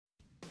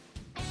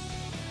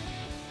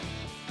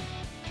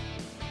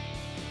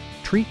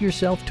treat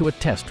yourself to a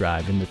test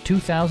drive in the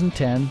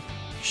 2010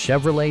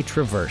 Chevrolet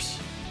Traverse.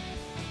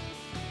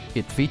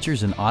 It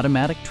features an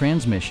automatic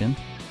transmission,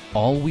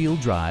 all-wheel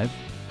drive,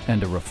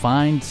 and a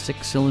refined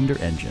 6-cylinder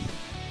engine.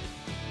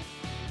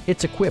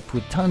 It's equipped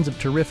with tons of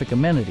terrific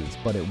amenities,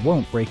 but it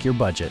won't break your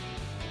budget,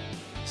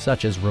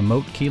 such as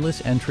remote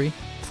keyless entry,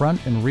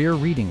 front and rear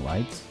reading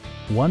lights,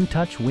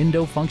 one-touch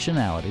window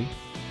functionality,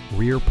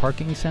 rear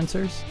parking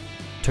sensors,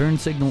 turn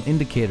signal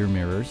indicator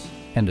mirrors,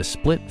 and a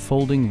split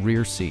folding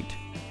rear seat.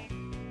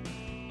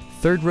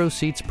 Third-row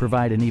seats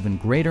provide an even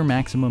greater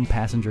maximum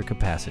passenger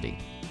capacity.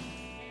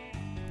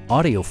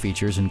 Audio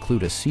features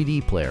include a CD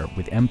player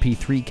with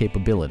MP3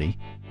 capability,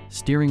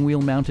 steering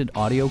wheel mounted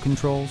audio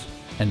controls,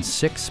 and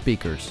 6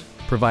 speakers,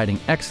 providing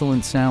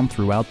excellent sound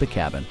throughout the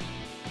cabin.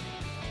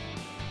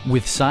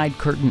 With side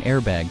curtain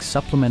airbags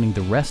supplementing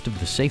the rest of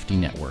the safety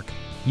network,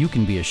 you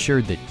can be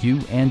assured that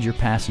you and your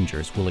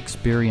passengers will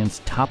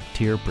experience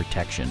top-tier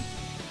protection.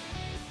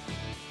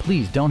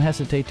 Please don't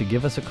hesitate to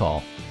give us a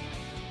call.